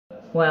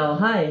Well,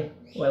 hi,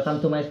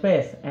 welcome to my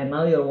space, and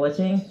now you're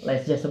watching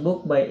Let's Just a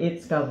Book by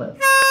its cover.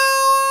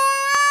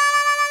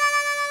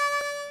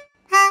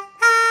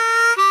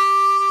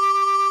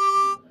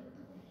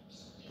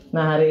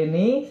 Nah, hari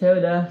ini saya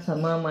udah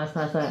sama Mas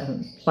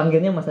Hasan.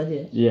 Panggilnya Mas aja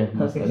ya? Iya,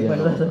 Mas Oke, aja.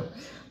 Mas Hasan.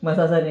 Mas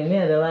Hasan ini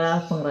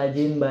adalah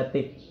pengrajin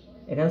batik.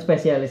 Ya kan,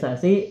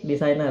 spesialisasi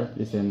desainer.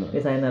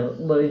 Desainer.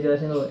 Boleh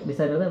jelasin dulu.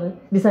 Desainer itu apa?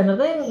 Desainer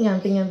itu yang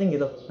nyanting-nyanting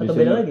gitu atau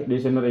beda lagi?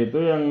 Desainer itu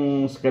yang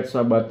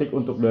sketsa batik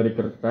untuk dari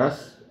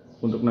kertas,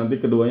 untuk nanti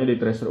keduanya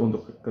ditransfer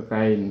untuk ke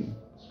kain.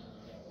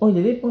 Oh,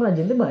 jadi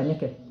pengrajin itu banyak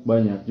ya?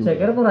 Banyak juga. Saya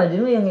kira pengrajin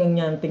itu yang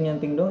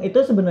nyanting-nyanting dong.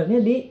 Itu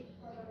sebenarnya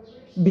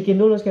dibikin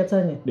dulu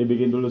sketsanya.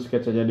 Dibikin dulu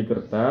sketsanya di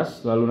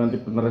kertas, lalu nanti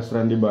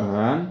penerasan di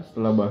bahan,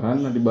 setelah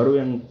bahan nanti baru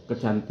yang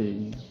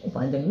kecanting. Oh,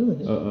 panjang juga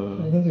sih.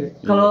 Panjang juga.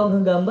 Kalau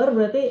ngegambar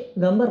berarti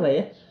gambar lah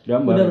ya?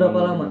 Gambar. Udah berapa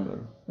lama?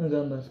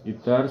 Ngegambar.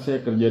 Sekitar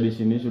saya kerja di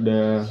sini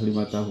sudah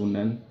 5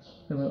 tahunan.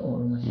 Oh,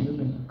 lumayan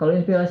juga. Kalau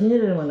inspirasinya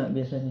dari mana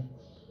biasanya?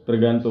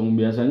 Tergantung.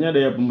 Biasanya ada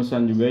ya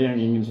pemesan juga yang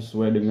ingin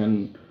sesuai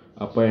dengan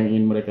apa yang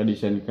ingin mereka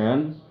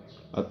desainkan,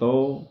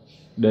 atau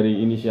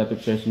dari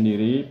inisiatif saya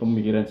sendiri,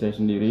 pemikiran saya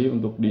sendiri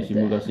untuk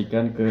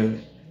disimulasikan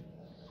ke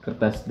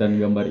kertas dan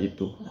gambar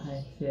itu.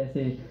 Iya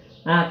sih.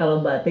 Nah,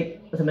 kalau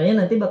batik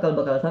sebenarnya nanti bakal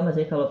sama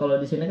sih. Kalau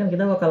di sini kan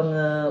kita bakal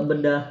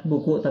ngebedah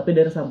buku tapi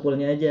dari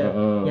sampulnya aja.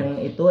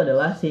 Yang itu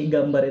adalah si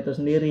gambar itu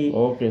sendiri.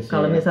 Oke,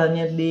 kalau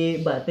misalnya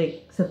di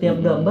batik setiap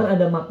gambar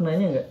ada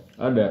maknanya nggak?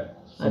 Ada.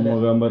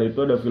 Semua gambar itu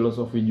ada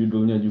filosofi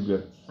judulnya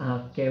juga.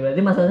 Oke,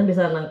 berarti Mas Hasan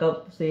bisa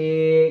nangkep si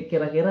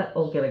kira-kira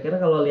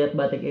kalau lihat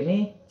batik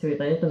ini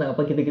ceritanya tentang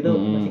apa gitu-gitu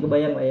masih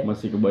kebayang lah ya?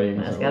 Masih kebayang.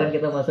 Nah, sekarang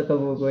kita masuk ke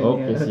bukunya.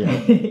 Oke, siap.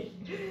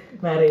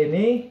 Nah, hari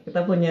ini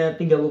kita punya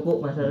 3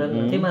 buku Mas Hasan.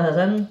 Nanti Mas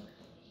Hasan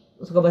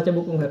suka baca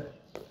buku nggak?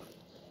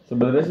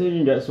 Sebenarnya sih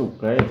nggak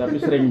suka ya, tapi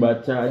sering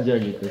baca aja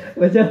gitu.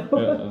 Baca?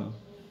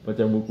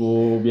 Baca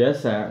buku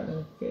biasa.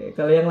 Oke,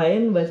 kalau yang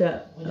lain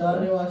baca? Udah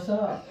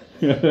dewasa.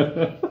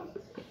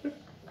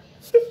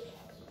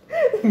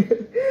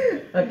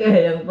 Oke,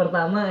 yang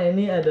pertama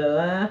ini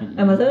adalah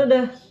Mas Hasan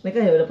udah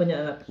nikah ya, udah punya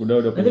anak?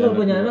 Udah Nanti kalau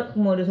punya anak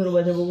mau disuruh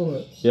baca buku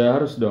nggak? Ya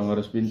harus dong,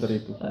 harus pinter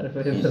itu. Harus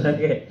pinter.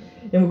 Oke.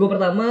 Yang buku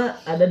pertama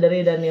ada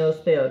dari Daniel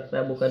Steele.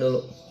 Kita buka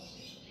dulu.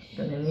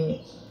 Kan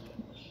ini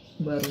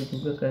baru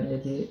juga kan,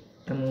 jadi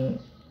kamu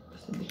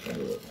pasti buka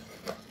dulu.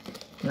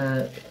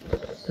 Nah,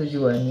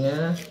 tujuannya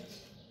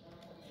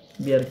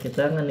biar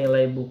kita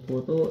ngenilai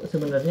buku tuh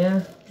sebenarnya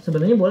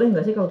boleh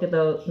nggak sih kalau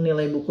kita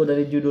nilai buku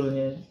dari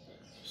judulnya?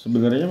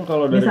 Sebenarnya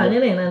kalau dari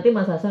misalnya nih nanti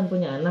Mas Hasan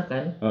punya anak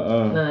kan,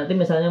 nah nanti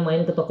misalnya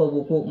main ke toko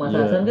buku, Mas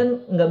Hasan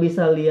kan nggak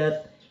bisa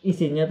lihat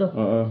isinya tuh,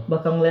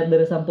 bakal ngeliat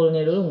dari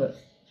sampulnya dulu nggak?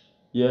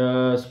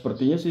 Ya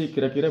sepertinya sih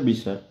kira-kira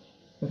bisa.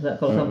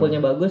 Misal kalau sampulnya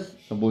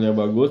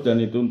bagus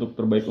dan itu untuk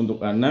terbaik untuk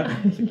anak,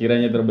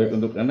 sekiranya terbaik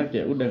untuk anak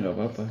ya udah nggak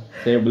apa-apa,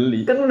 saya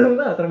beli. Kan belum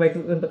tahu terbaik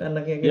untuk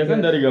anaknya gitu. Ya kan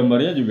dari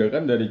gambarnya juga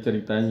kan, dari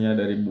ceritanya,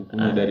 dari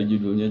bukunya, dari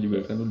judulnya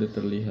juga kan udah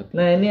terlihat.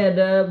 Nah, ini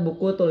ada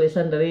buku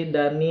tulisan dari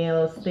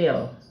Daniel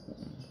Steele.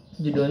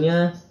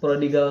 Judulnya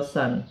Prodigal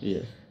Son.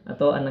 Iya.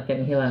 Atau Anak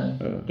yang Hilang.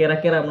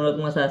 Kira-kira menurut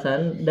Mas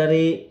Hasan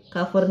dari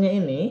covernya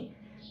ini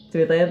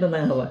ceritanya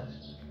tentang apa?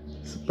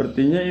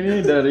 Sepertinya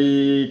ini dari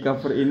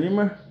cover ini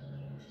mah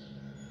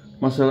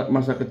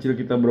masa kecil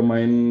kita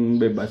bermain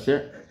bebas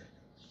ya,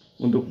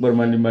 untuk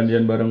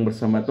bermandi-mandian bareng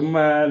bersama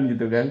teman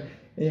gitu kan.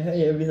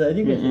 Ya bisa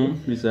juga sih.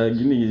 Bisa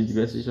gini gitu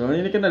juga sih.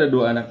 Soalnya ini kan ada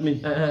 2 anak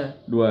nih.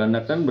 2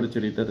 anak kan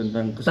bercerita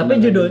tentang kesenangan. Tapi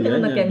judulnya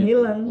Anak yang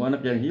Hilang. Oh,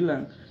 Anak yang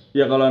Hilang.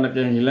 Ya kalau anak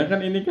yang hilang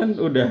kan ini kan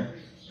udah.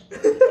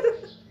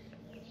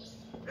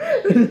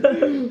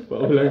 Pak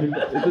ulangin,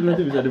 itu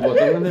nanti bisa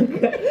dipotong kan ya?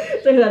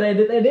 Saya nggak ada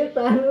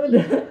edit-editan,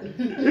 udah.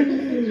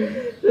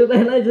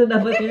 Ceritain aja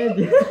dapatnya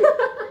aja.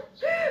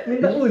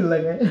 Minta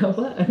ulang ya,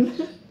 apaan?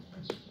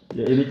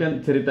 Ya ini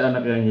kan cerita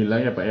anak yang hilang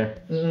ya Pak ya.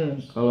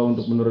 Kalau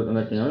untuk menurut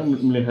anak yang hilang,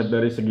 melihat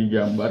dari segi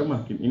gambar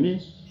makin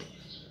ini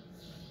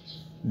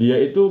dia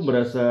itu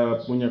berasa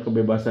punya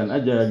kebebasan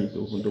aja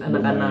gitu untuk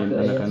bermain.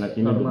 Anak-anak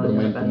ini untuk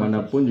bermain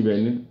kemanapun juga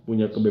ini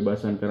punya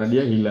kebebasan karena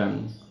dia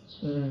hilang.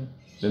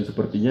 Dan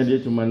sepertinya dia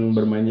cuman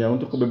bermain ya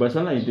untuk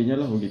kebebasan lah, intinya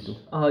lah begitu.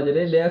 Oh,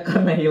 jadi dia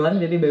karena hilang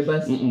jadi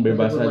bebas.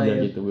 Bebas aja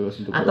gitu, bebas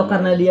untuk atau bermain.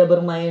 Karena dia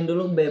bermain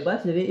dulu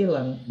bebas jadi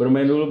hilang.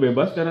 Bermain dulu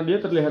bebas karena dia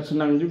terlihat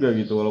senang juga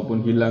gitu walaupun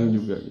hilang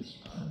juga gitu.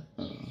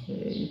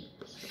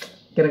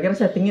 Kira-kira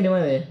settingnya di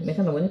mana ya? Ini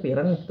kan namanya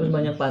Pirang nih, terus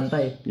banyak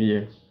pantai.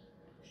 Iya.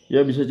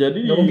 Ya bisa jadi.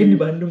 Nggak mungkin di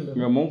Bandung dong.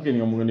 Nggak mungkin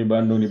di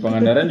Bandung, di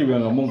Pangandaran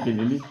juga nggak mungkin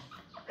ini.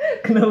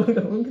 Kenapa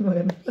nggak mungkin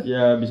Pangandaran?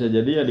 Ya bisa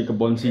jadi ya di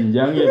Kebon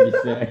Sinjang ya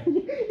bisa.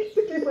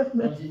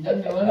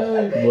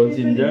 Kebon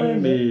Sinjang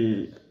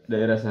di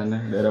daerah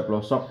sana, daerah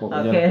pelosok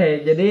pokoknya.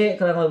 Oke,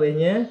 jadi kurang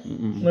lebihnya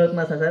menurut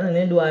Mas Hasan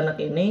ini 2 anak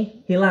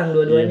ini hilang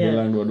dua-duanya. Iya,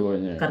 hilang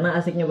dua-duanya. Karena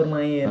asiknya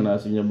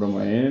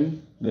bermain.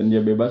 Dan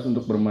dia bebas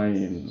untuk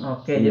bermain.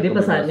 Oke, jadi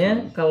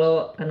pesannya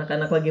kalau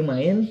anak-anak lagi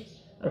main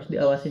harus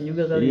diawasin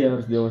juga kali. Iya,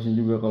 harus diawasin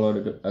juga kalau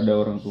ada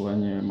orang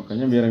tuanya.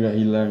 Makanya biar nggak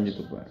hilang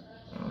gitu Pak.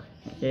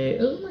 Oke,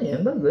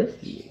 lumayan bagus.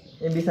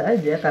 Ya bisa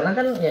aja, karena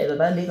kan ya itu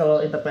tadi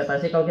kalau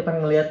interpretasi, kalau kita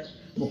ngelihat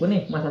buku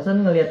nih, Mas Hasan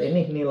ngelihat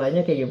ini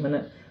nilainya kayak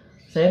gimana,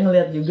 saya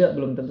ngelihat juga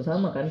belum tentu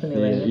sama kan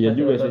penilaiannya. Iya pasti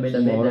juga bakal sih,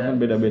 semua orang kan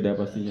beda-beda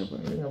pastinya Pak.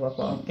 Nggak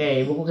apa-apa. Oke,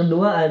 buku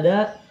kedua ada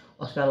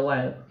Oscar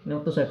Wilde. Ini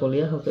waktu saya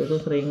kuliah waktu itu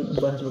sering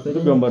bahas buku Itu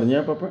ini. gambarnya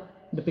apa Pak?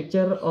 The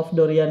Picture of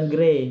Dorian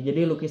Gray.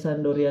 Jadi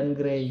lukisan Dorian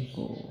Gray.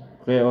 Oh,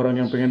 kayak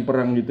orang yang pengen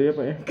perang gitu ya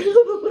Pak ya?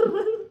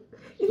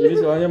 Ini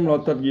soalnya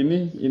melotot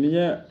gini,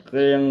 ininya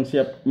kayak yang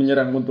siap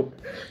menyerang untuk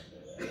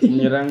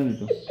menyerang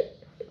gitu.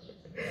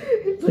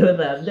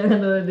 Sebentar, jangan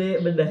dulu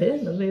dibedah ya.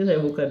 Nanti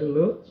saya buka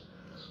dulu.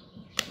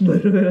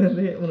 Baru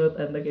nanti menurut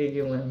Anda kayak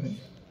gimana.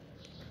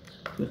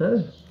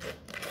 Susah.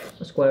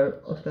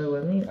 Oscar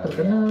Wilde ini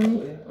terkenal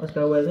nih.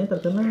 Oscar Wilde ini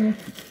terkenal nih.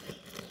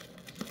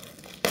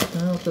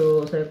 Nah, waktu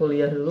saya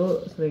kuliah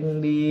dulu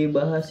sering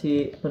dibahas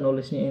si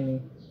penulisnya ini.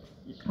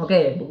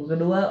 Oke, buku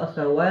kedua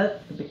Oscar Wilde,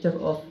 The Picture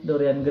of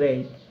Dorian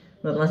Gray.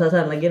 Menurut Mas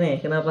Hasan lagi nih,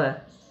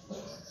 kenapa?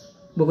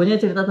 Bukunya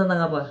cerita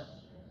tentang apa?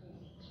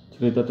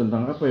 Cerita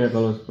tentang apa ya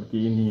kalau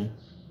seperti ini ya?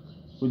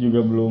 Aku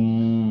juga belum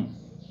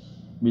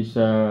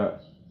bisa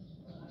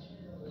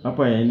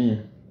apa ya ini ya.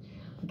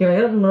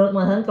 Kira-kira menurut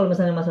Mas Hasan, kalau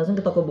misalnya Mas Hasan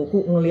ke toko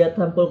buku ngelihat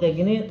sampul kayak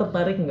gini,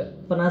 tertarik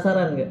nggak?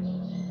 Penasaran nggak?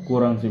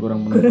 Kurang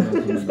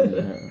penasaran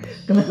sebenarnya.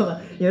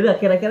 Kenapa? Ya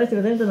udah, kira-kira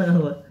ceritanya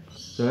tentang apa?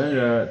 Soalnya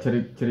nggak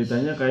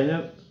ceritanya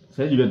kayaknya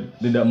saya juga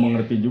tidak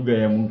mengerti juga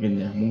ya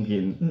mungkin.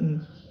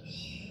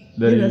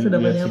 Dari Iya,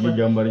 lihat segi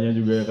gambarnya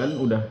juga kan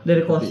udah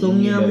dari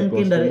kostumnya ini,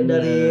 mungkin kostumnya.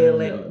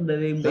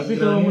 dari Tapi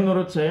kalau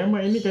menurut saya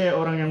mah ini kayak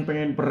orang yang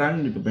pengen perang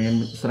gitu,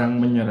 pengen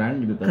serang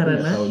menyerang gitu, tapi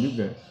nggak tahu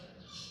juga.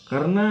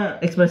 Karena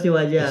ekspresi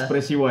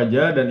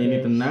wajah dan ini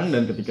tenang,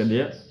 dan ketika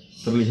dia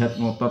terlihat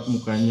ngotot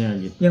mukanya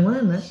gitu. Yang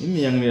mana? Ini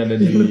yang ada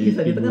di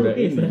lukisan itu kan figura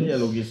lukisan. ini ya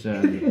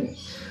lukisan. Gitu.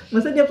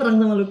 Masa dia perang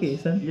sama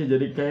lukisan? Iya,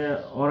 jadi kayak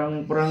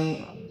orang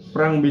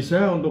perang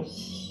bisa untuk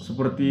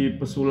seperti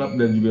pesulap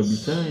dan juga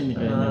bisa ini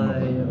kayaknya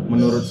iya.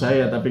 Menurut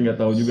saya, tapi nggak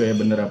tahu juga ya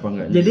bener apa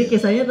enggak. Jadi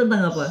kisahnya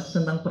tentang apa?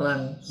 Tentang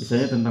perang.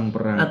 Kisahnya tentang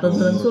perang atau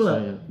tentang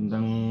sulap? Saya,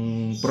 tentang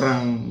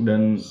perang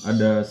dan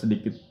ada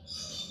sedikit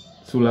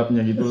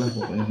sulapnya gitulah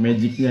pokoknya,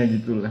 magicnya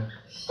gitulah.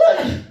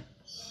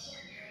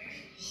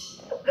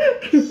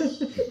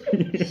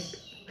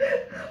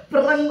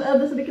 Perang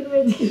ada sedikit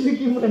magic itu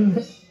gimana?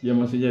 Ya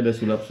maksudnya ada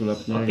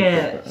sulap-sulapnya. Oke,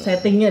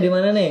 settingnya di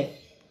mana nih?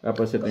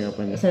 Apa setting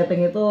apanya?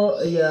 Setting itu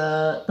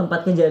ya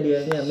tempat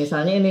kejadiannya.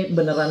 Misalnya ini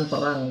beneran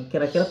perang.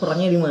 Kira-kira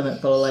perangnya di mana?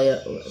 Kalau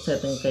layak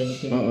setting kayak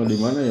gini. Oh, di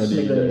mana ya?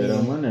 Di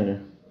daerah mana ya?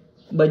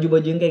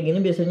 Baju-baju yang kayak gini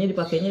biasanya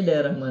dipakainya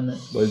daerah mana?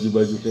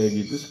 Baju-baju kayak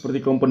gitu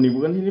seperti company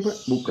bukan ini Pak?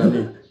 Bukan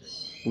ya?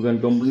 Bukan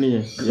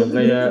company ya? Yang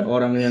kayak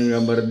orang yang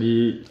gambar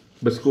di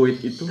biskuit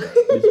itu,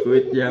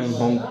 biskuit yang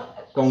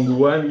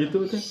Kongguan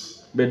gitu kan?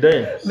 Beda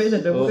ya?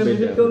 Beda dong, bukan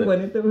biskuit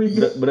Kongguan itu.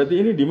 Berarti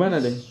ini di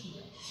mana deh?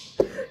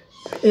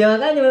 Ya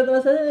makanya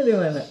menurut Mas Hasan di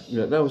mana?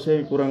 Nggak tahu,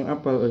 saya kurang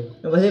apal.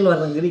 Pasti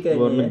luar negeri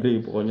kayaknya. Luar negeri,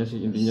 pokoknya sih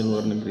intinya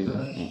luar negeri.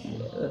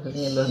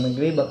 Maksudnya luar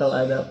negeri bakal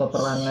ada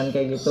peperangan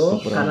kayak gitu.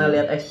 Karena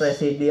lihat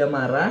ekspresi dia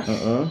marah.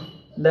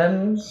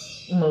 Dan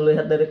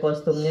melihat dari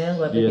kostumnya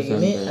yang kayak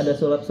gini ada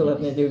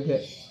sulap-sulapnya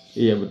juga.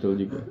 Iya betul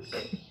juga.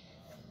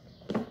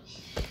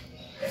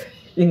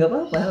 Ya nggak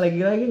apa-apa,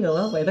 lagi-lagi nggak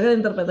apa-apa. Itu kan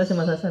interpretasi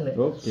Mas Hasan ya.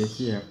 Oke,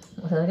 siap.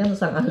 Mas Hasan kan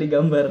sang ahli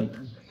gambar.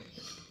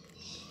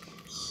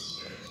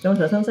 Mas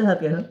Hasan sehat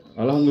kan?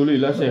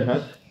 Alhamdulillah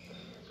sehat.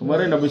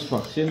 Kemarin habis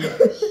vaksin,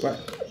 Pak.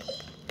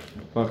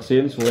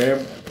 Vaksin, swab,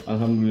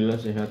 alhamdulillah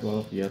sehat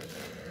walafiat.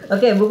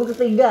 Oke, buku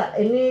ketiga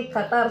ini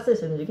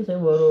Katarsis. Ini juga saya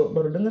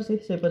baru dengar sih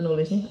si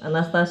penulisnya,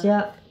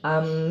 Anastasia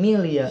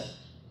Amelia.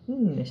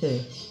 Indonesia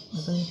ya?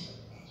 Katanya.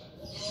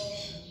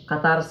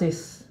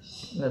 Katarsis.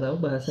 Nggak tahu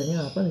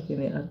bahasanya apa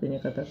ini artinya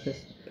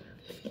katarsis.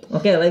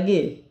 Oke,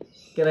 lagi.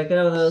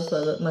 Kira-kira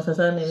Mas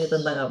Hasan ini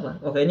tentang apa?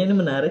 Oke, ini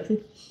menarik sih.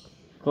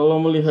 Kalau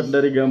melihat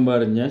dari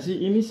gambarnya sih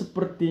ini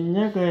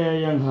sepertinya kayak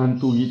yang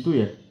hantu gitu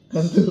ya.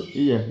 Hantu.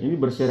 Iya, ini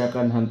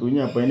berserakan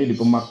hantunya apa ini di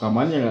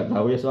pemakamannya nggak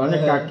tahu ya.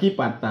 Soalnya kaki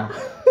patah,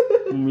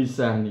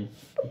 memisah nih.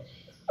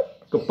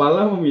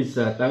 Kepala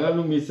memisah, tangan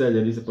memisah.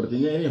 Jadi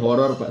sepertinya ini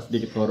horor Pak,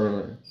 sedikit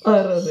horor.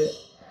 Horor ya.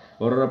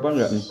 Horor apa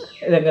enggak nih?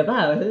 Ya nggak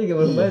tahu, saya juga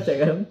belum baca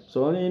kan.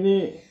 Soalnya ini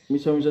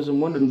bisa-bisa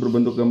semua dan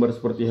berbentuk gambar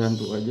seperti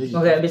hantu aja gitu.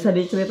 Oke, bisa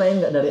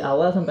diceritain nggak dari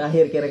awal sampai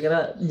akhir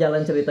kira-kira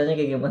jalan ceritanya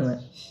kayak gimana?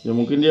 Ya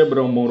mungkin dia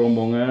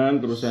berombong-rombongan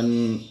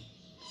terusan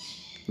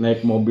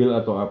naik mobil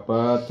atau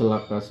apa,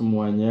 celaka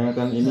semuanya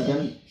kan ini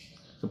kan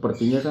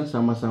sepertinya kan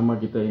sama-sama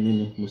kita ini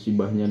nih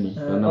musibahnya nih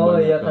karena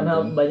karena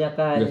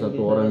banyakan ada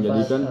satu orang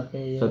jadi kan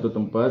satu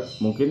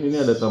tempat mungkin ini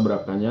ada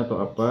tabrakannya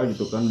atau apa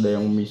gitu kan, ada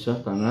yang memisah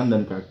tangan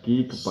dan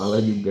kaki, kepala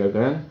juga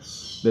kan,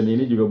 dan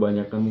ini juga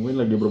banyak kan mungkin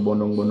lagi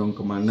berbondong-bondong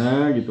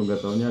kemana gitu,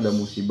 nggak taunya ada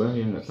musibah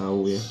yang nggak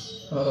tahu ya.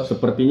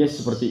 Sepertinya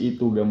seperti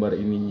itu gambar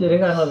ininya. Jadi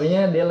kan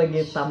lebihnya dia lagi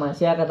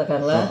tamasya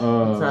katakanlah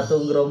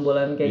satu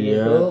gerombolan kayak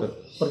gitu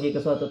pergi ke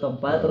suatu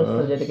tempat terus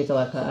terjadi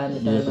kecelakaan di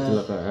sana.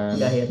 Kecelakaan.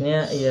 Akhirnya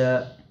ya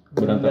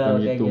berantakan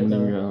gitu,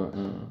 meninggal.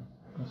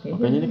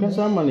 Makanya ini kan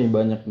sama nih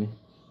banyak nih.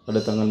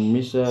 Ada tangan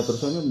memisah,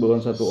 terus bukan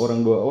satu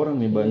orang dua orang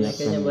nih banyak.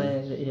 Kayaknya kan.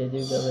 Banyak, iya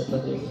juga betul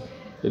juga.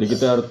 Jadi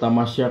kita harus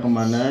tamasya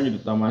kemana gitu,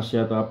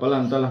 tamasya atau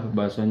apalah, entahlah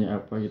bahasanya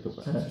apa gitu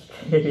Pak.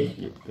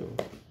 Gitu.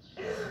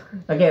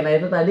 Oke, nah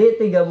itu tadi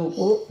 3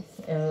 buku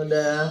yang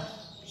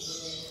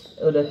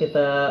udah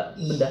kita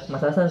bedah.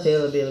 Mas Hasan sih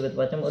lebih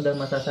tepatnya udah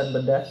Mas Hasan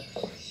bedah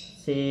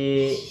si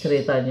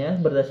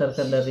ceritanya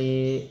berdasarkan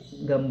dari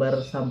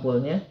gambar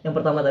sampulnya. Yang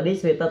pertama tadi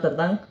cerita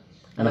tentang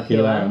anak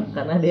hilang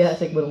karena dia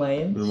asik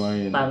bermain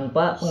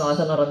tanpa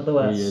pengawasan orang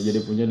tua. Iya, jadi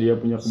dia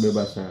punya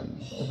kebebasan.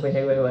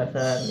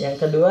 Yang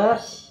kedua,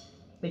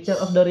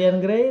 Picture of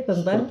Dorian Gray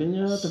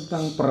sepertinya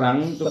tentang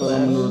perang itu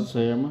kalau menurut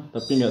saya mah,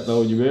 tapi nggak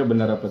tahu juga ya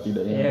benar apa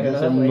tidaknya.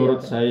 Saya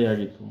menurut saya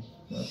gitu.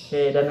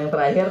 Oke, dan yang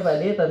terakhir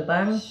tadi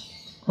tentang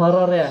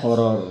horor ya.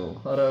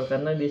 Horor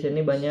karena di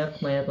sini banyak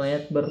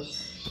mayat-mayat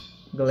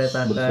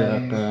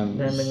bergeletakan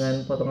dan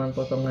dengan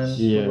potongan-potongan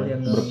tubuh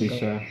yang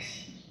berpisah.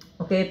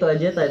 Oke, itu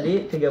aja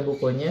tadi 3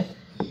 bukunya.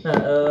 Nah,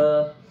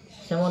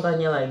 saya mau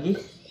tanya lagi,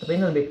 tapi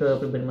ini lebih ke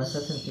pribadi Mas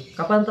Hasan sih.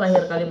 Kapan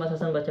terakhir kali Mas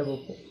Hasan baca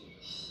buku?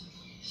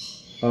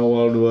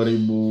 Awal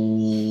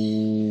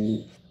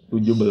 2017.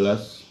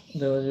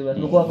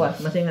 Buku apa?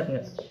 Masih ingat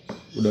nggak?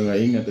 Udah nggak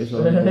ingat ya,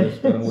 soalnya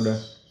sekarang udah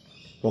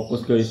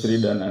fokus ke istri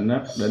dan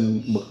anak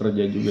dan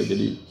bekerja juga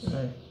jadi.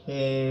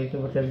 Oke, ke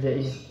bekerja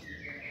iya.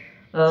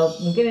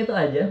 Mungkin itu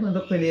aja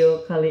untuk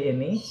video kali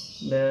ini,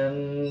 dan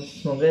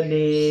semoga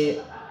di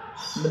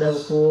bedah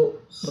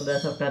buku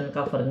berdasarkan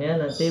covernya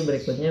nanti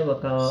berikutnya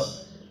bakal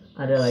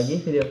ada lagi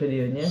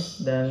video-videonya,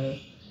 dan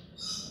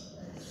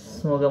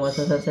semoga Mas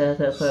Hasan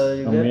sehat-sehat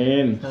selalu juga.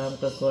 Amin. Salam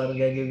ke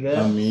keluarga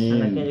juga.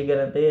 Amin. Anaknya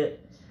juga nanti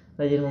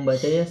rajin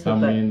membaca ya,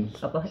 suka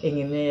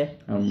inginnya ya.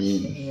 Amin.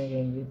 Inginnya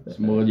kayak gitu.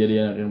 Semoga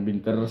jadi anak yang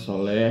pintar,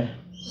 soleh.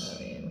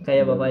 Amin.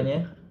 Kayak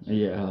bapaknya.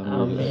 Iya,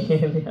 alhamdulillah.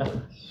 Amin. Ya.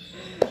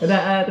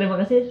 Udah, terima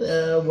kasih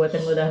buat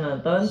yang udah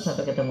nonton.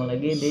 Sampai ketemu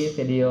lagi di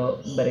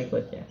video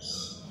berikutnya.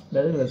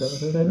 Dari